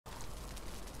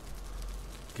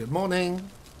Good morning.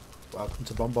 Welcome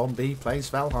to BonBonB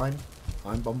Plays Valheim.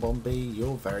 I'm BonBonB.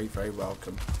 You're very, very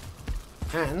welcome.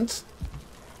 And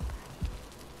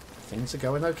things are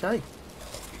going okay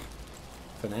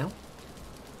for now.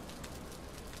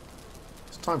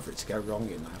 It's time for it to go wrong,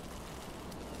 you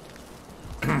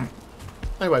know.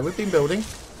 Anyway, we've been building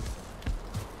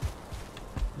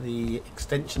the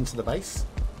extension to the base.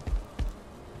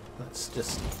 Let's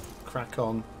just crack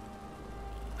on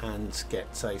and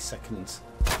get a second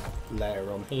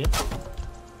layer on here.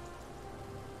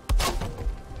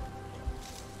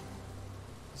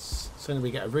 As soon as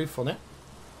we get a roof on it,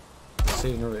 the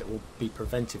sooner it will be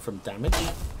prevented from damage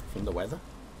from the weather.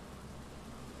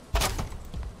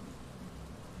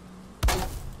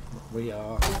 We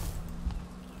are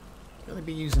going to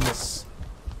be using this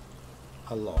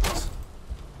a lot.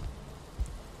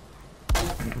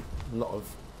 A lot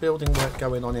of building work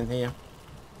going on in here.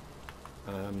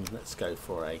 Let's go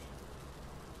for a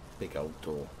big old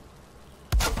door.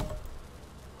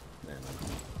 There,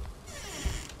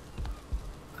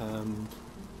 you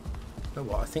know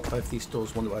what? I think both these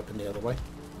doors want to open the other way.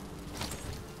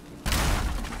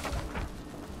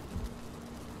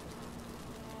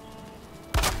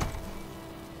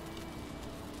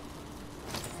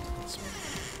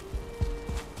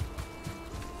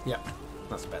 Yeah,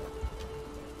 that's better.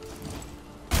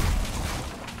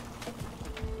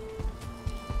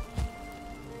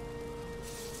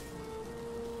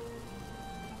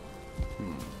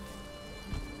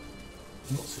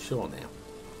 I'm not so sure now.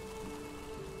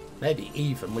 Maybe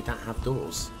even we don't have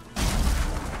doors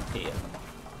here.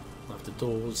 We'll have the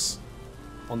doors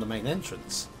on the main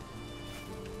entrance,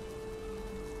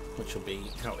 which will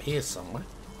be out here somewhere.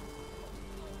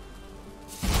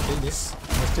 Let's do this.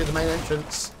 Let's do the main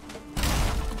entrance.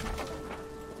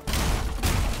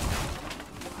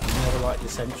 I never like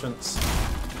this entrance.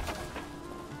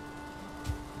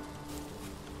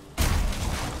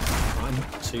 Time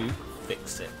to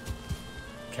fix it.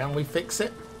 Can we fix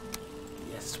it?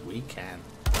 Yes, we can.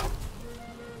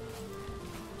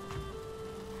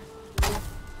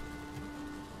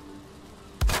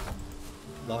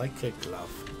 Like a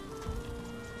glove.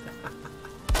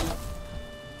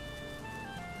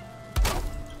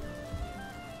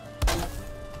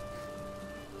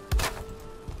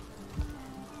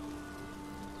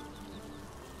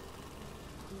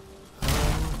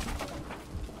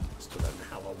 Still don't know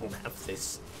how I will have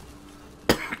this.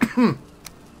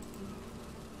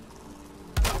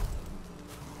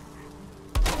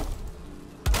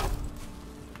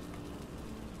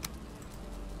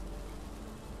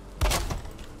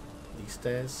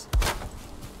 Stairs.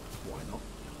 Why not?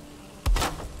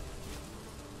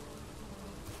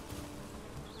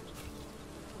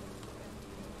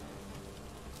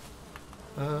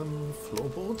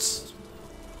 Floorboards.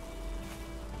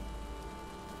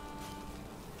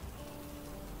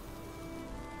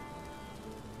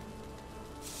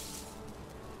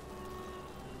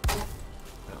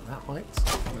 About that height,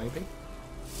 maybe.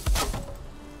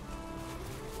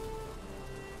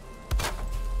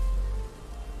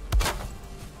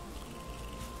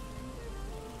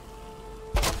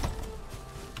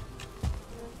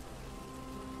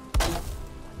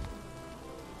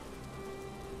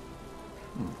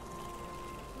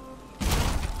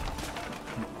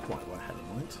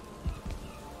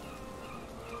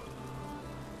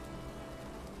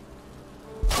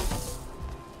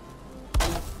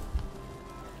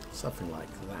 Something like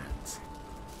that.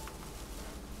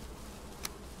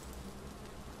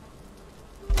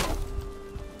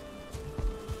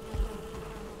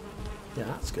 Yeah,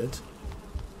 that's good.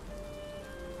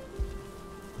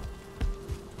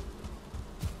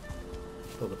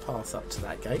 Build a path up to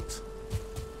that gate,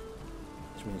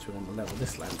 which means we want to level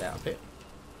this land out a bit.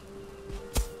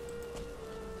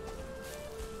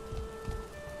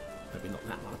 Maybe not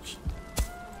that much.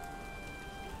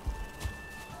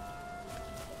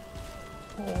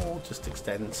 Or just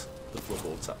extend the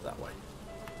floorboards up that way.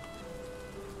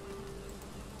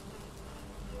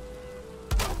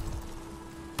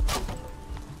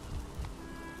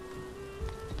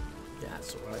 Yeah,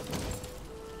 that's all right.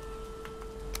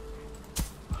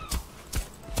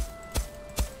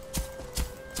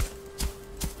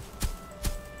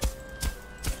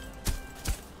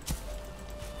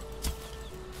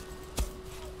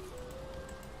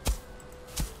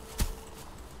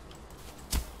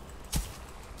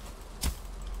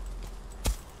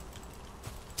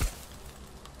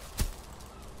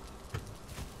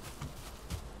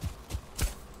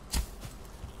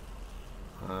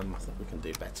 I think we can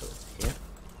do better here.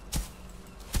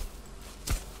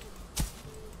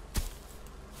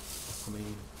 I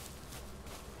mean,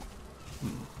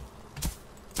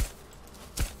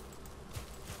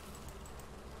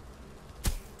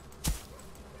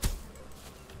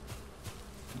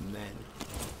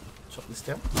 this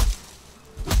down.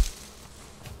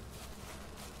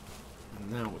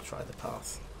 And now we'll try the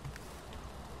path.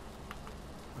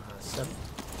 7.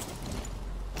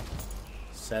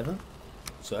 7.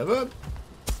 7.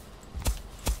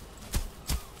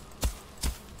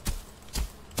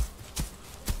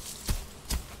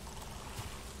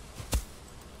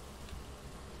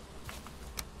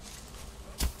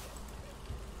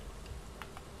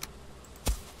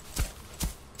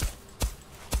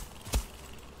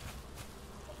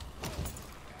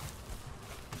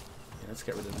 Let's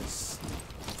get rid of this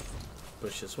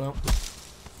bush as well.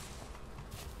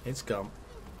 It's gone.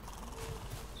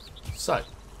 So,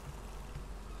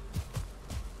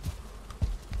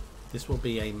 this will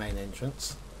be a main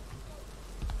entrance.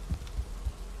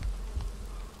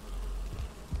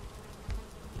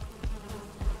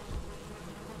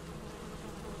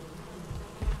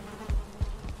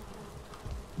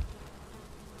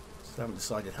 So I haven't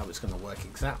decided how it's going to work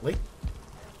exactly.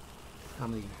 How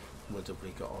many wood have we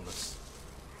got on us?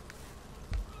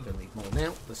 I'm going to need more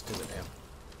now. Let's do it now.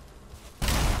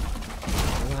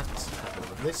 That, have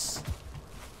all of this.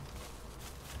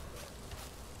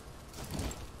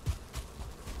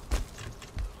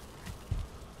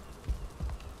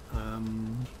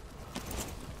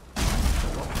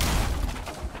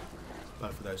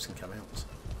 Both of those can come out.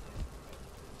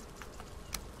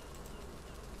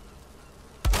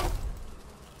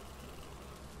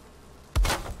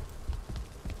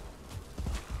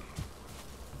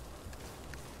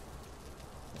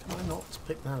 Can I not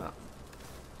pick that up?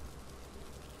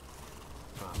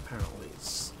 Apparently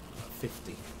it's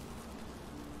 50.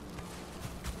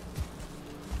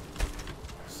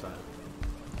 So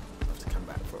I'll have to come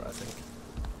back for it, I think.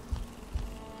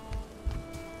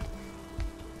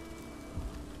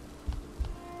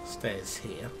 Stairs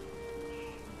here.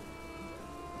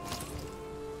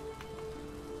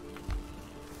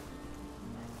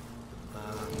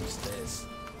 Stairs.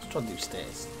 Let's try and do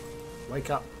stairs. Wake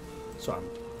up. So I'm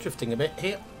drifting a bit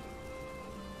here.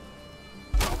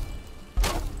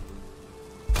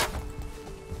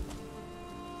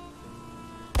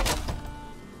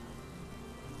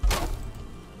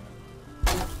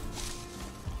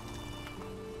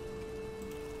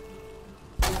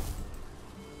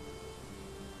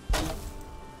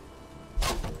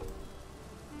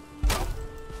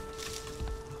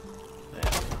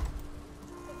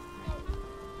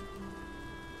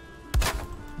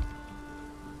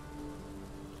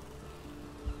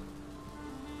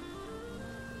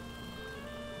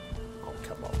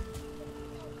 Come on.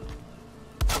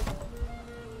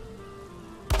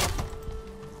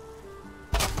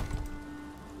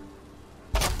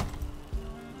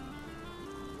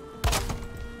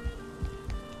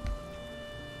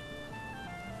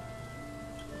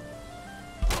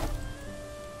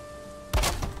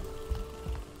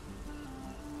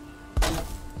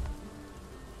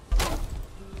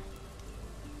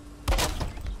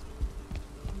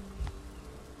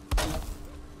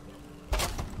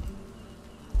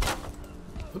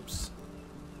 Oops.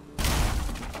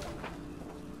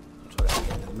 Try that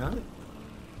again in a moment.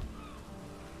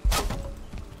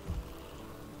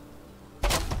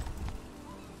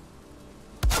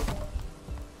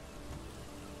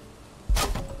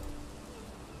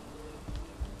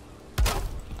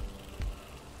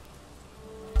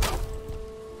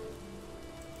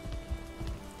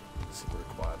 This is a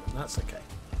requirement. That's okay.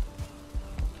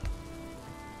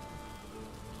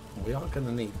 We are going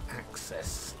to need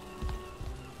access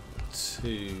to,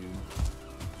 we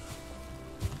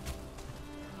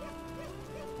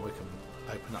can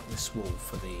open up this wall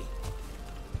for the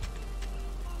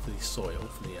soil,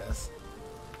 for the earth.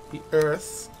 The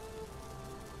earth.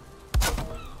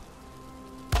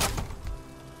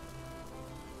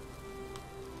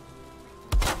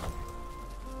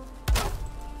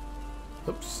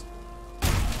 Oops.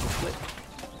 Click.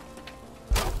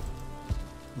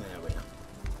 There we are.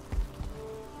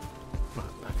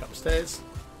 Right, back upstairs.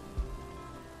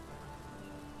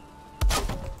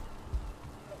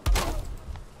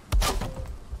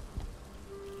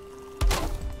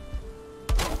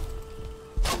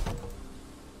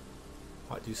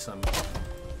 Do some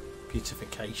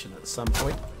beautification at some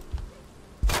point,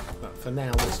 but for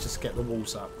now let's just get the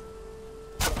walls up.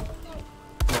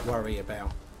 Not worry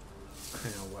about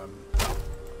how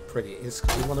pretty it is,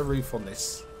 because we want a roof on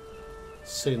this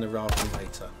sooner rather than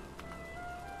later.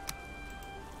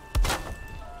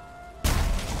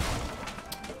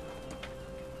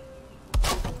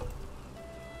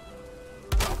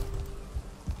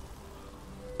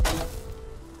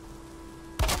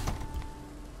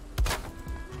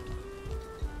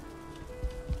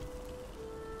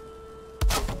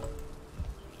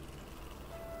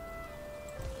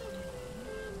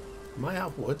 Am I out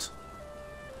of wood?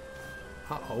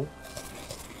 Uh-oh.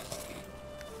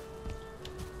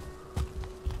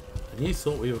 And you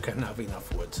thought we were going to have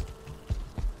enough wood.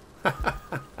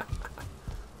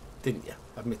 Didn't you?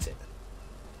 Admit it.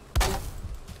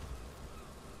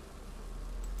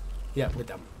 Yeah, we're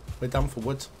done. We're done for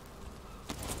wood.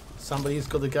 Somebody's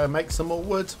got to go make some more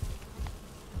wood.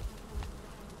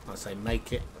 I say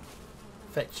make it.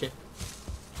 Fetch it.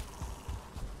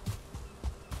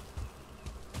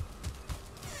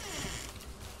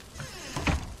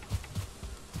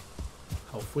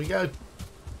 Off we go.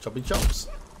 Choppy chops.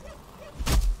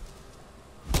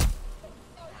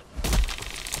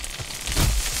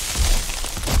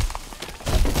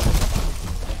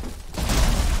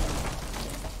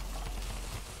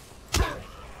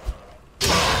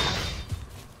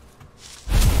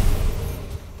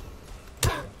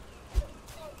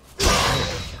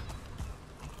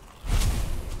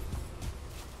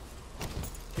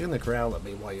 You're going to growl at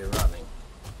me while you're running.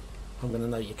 I'm going to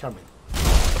know you're coming.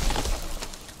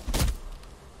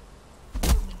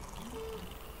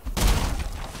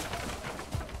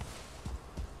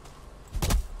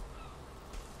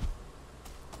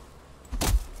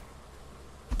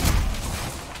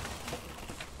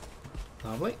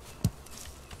 Lovely.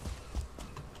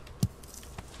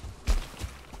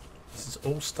 This is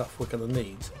all stuff we're going to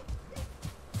need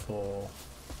for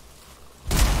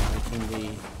making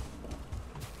the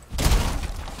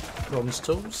bronze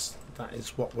tools. That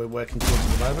is what we're working towards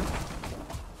at the moment.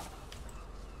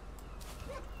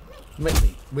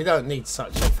 Admittedly, we don't need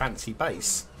such a fancy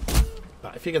base,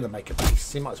 but if you're going to make a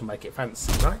base, you might as well make it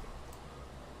fancy, right?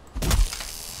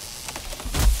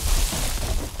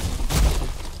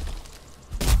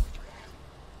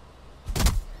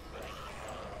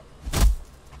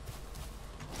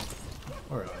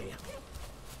 Where are you?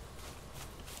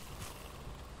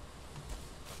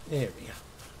 There we go.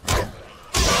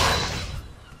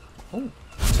 Oh,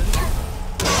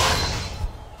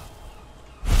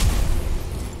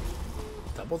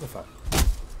 double the fun.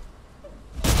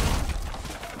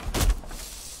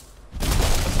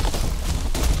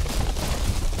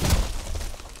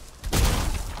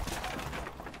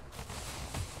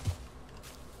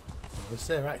 Was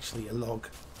there actually a log?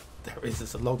 There is,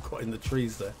 there's a log caught in the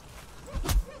trees there.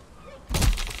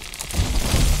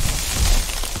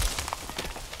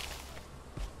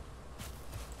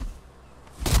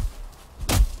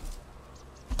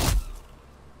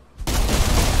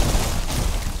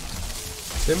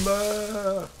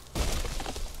 Timber!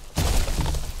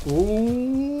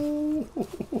 Ooh!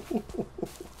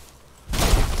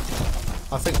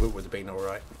 I think we would have been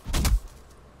alright.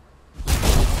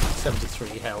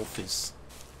 73 health is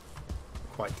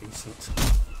quite decent.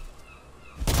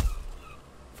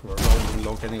 For a rolling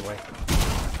log anyway.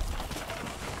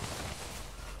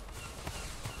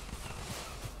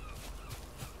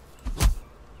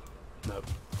 No,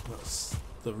 that's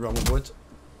the wrong wood.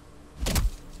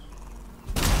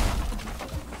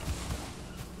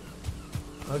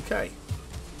 Okay,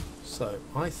 so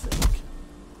I think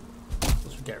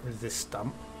let's get rid of this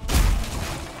stump,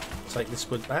 take this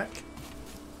wood back,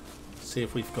 see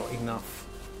if we've got enough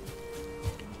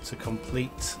to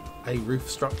complete a roof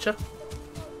structure.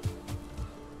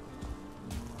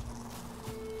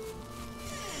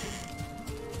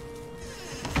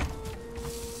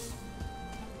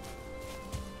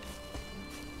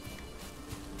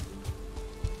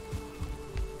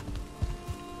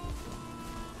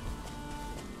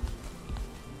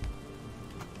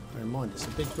 Bear in mind, it's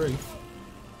a big roof.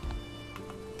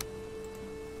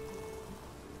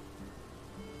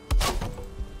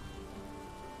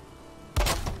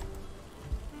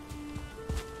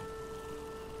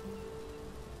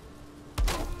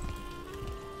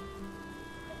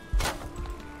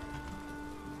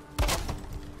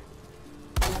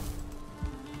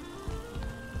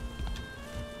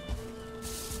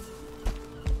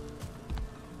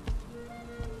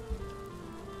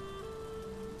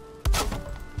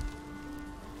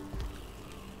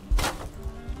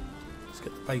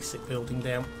 Basic building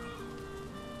down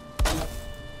and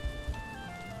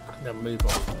then move on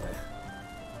from there.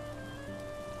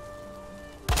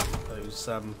 Those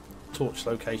torch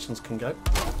locations can go.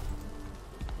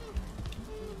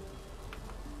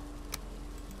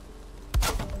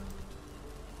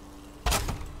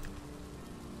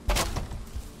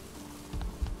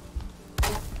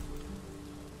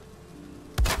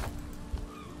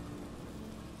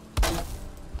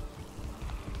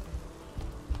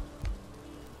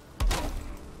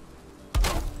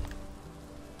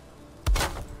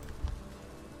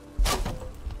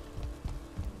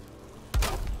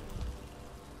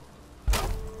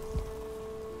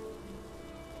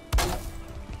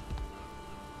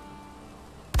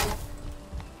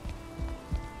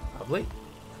 Lovely.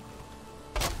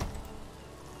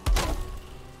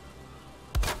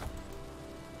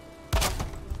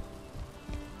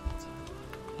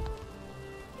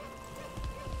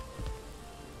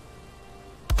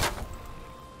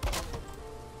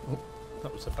 Oh,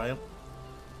 that was a fail.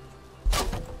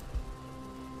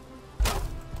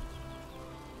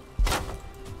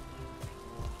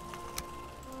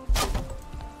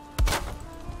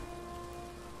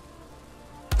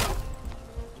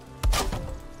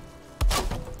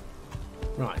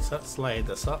 Right, so that's laid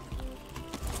us up.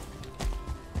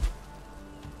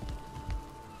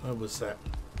 Where was that?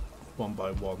 One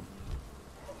by one.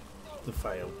 The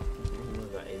fail. I don't know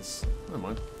where that is. Never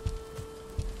mind.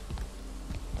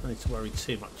 Don't need to worry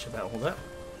too much about all that.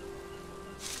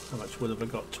 How much wood have I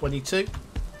got? 22.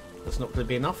 That's not going to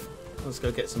be enough. Let's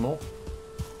go get some more.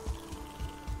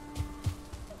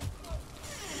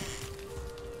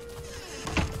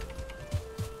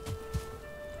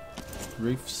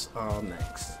 Roofs are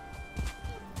next.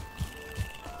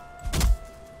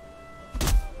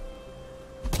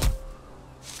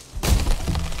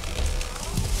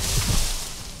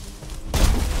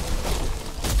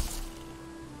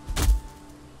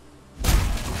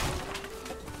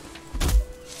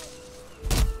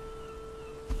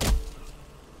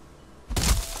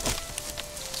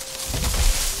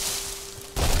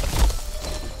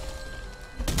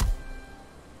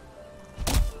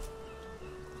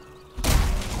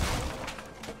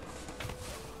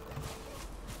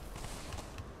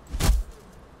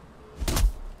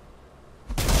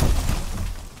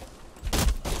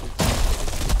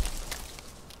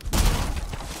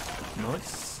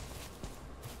 Nice.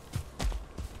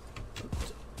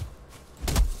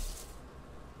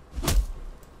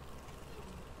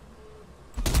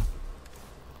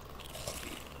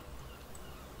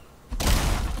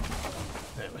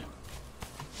 There we are.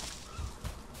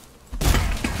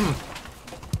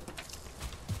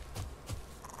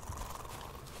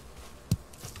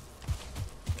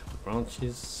 Couple of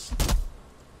branches.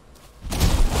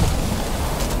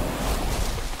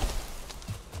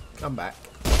 Come back.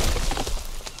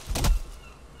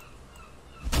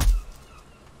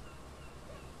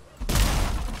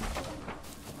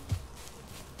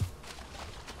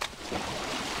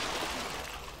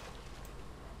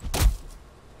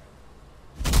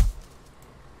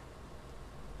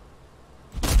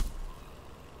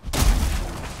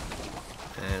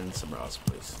 And some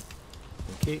raspberries.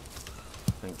 Thank you.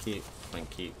 Thank you.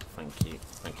 Thank you. Thank you.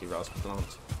 Thank you, raspberry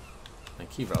plant.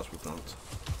 Thank you, raspberry plant.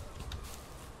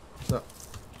 So,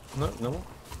 no, no more.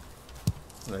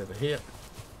 And over here.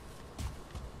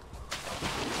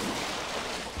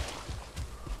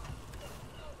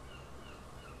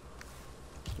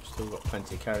 We've still got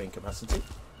plenty of carrying capacity.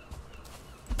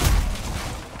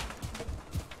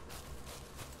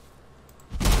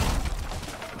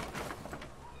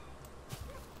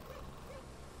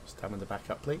 Stamina back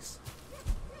up, please.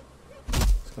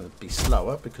 It's going to be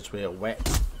slower because we are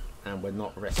wet and we're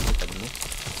not rested anymore.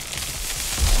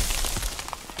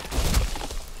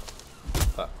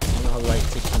 But we're on our way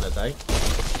to a day,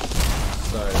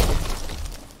 so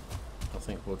I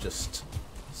think we'll just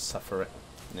suffer it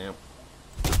now.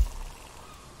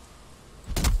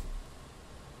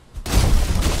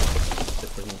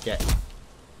 If we can get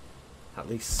at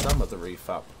least some of the roof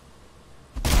up.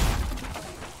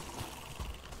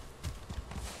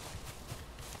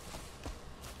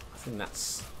 I think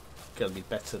that's going to be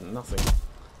better than nothing,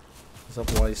 because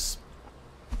otherwise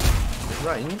if it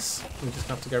rains we just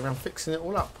have to go around fixing it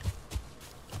all up,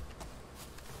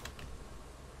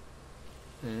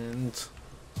 and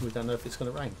we don't know if it's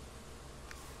going to rain.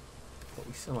 What are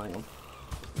we still hang on?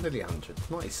 Nearly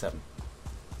 100, 97.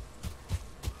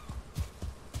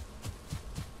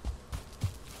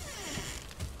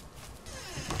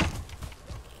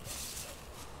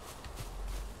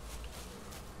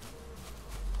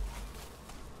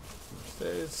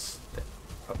 Upstairs,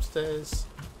 upstairs,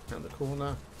 around the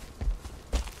corner.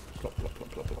 Plop, plop,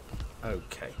 plop, plop, plop.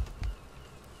 Okay.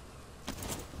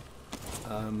 I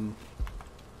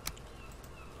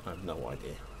have no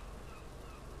idea.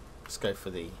 Let's go for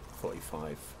the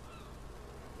 45.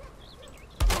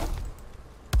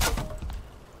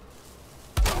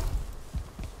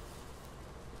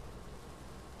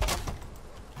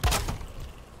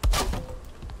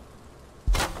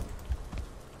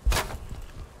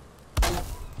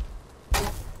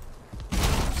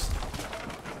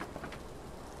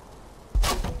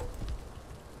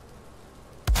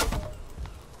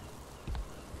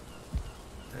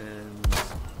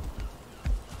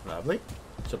 Lovely.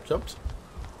 Chop chopped.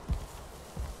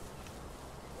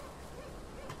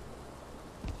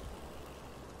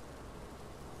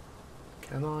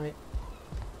 Can I?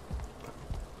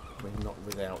 We're not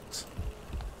without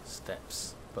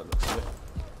steps, but looks of it.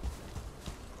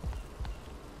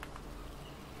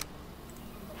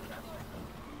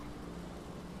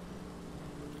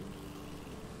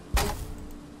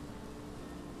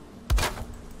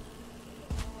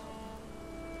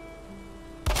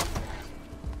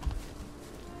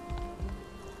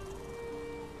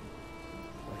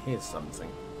 Here's something.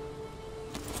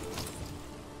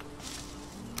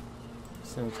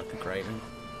 Sounds like a grating.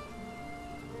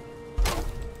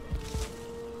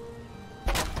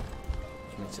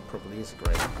 Which means it probably is a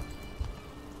grating.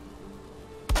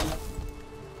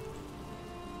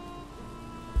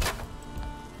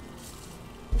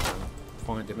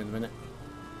 Find him in a minute.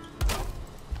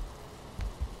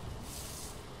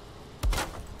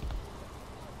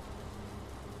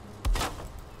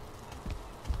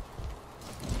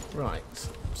 Right,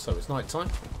 so it's night time.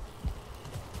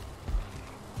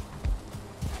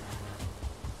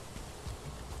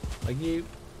 Are you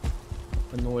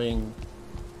annoying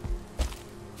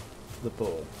the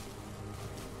ball?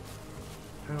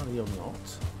 Apparently you're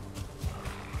not.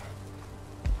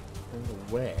 I don't know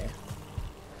where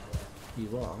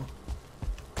you are.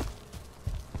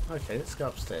 Okay, let's go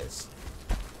upstairs.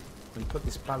 And put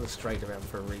this balustrade around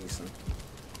for a reason.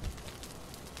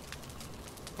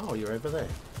 Oh, you're over there.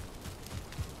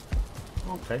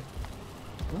 Okay.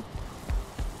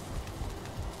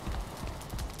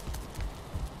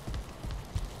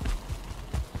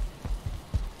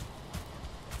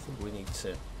 I think we need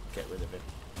to get rid of him.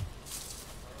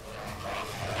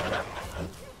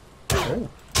 Oh,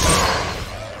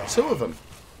 two of them.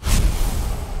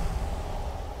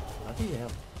 Bloody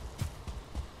hell.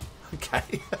 Okay.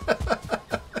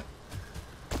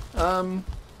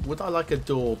 Would I like a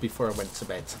door before I went to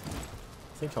bed?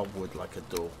 I think I would like a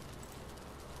door.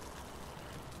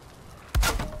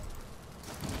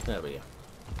 There we go.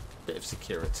 Bit of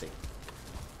security.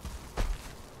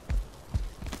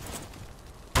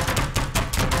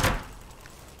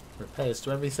 Repairs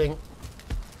to everything.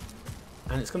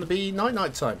 And it's going to be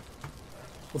night time.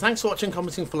 Well, thanks for watching,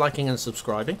 commenting, for liking and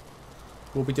subscribing.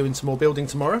 We'll be doing some more building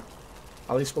tomorrow.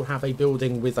 At least we'll have a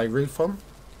building with a roof on.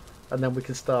 And then we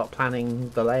can start planning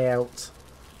the layout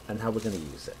and how we're going to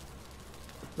use it.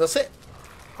 That's it.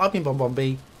 I've been BonBonB,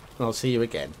 and I'll see you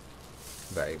again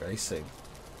very, very soon.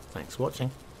 Thanks for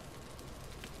watching.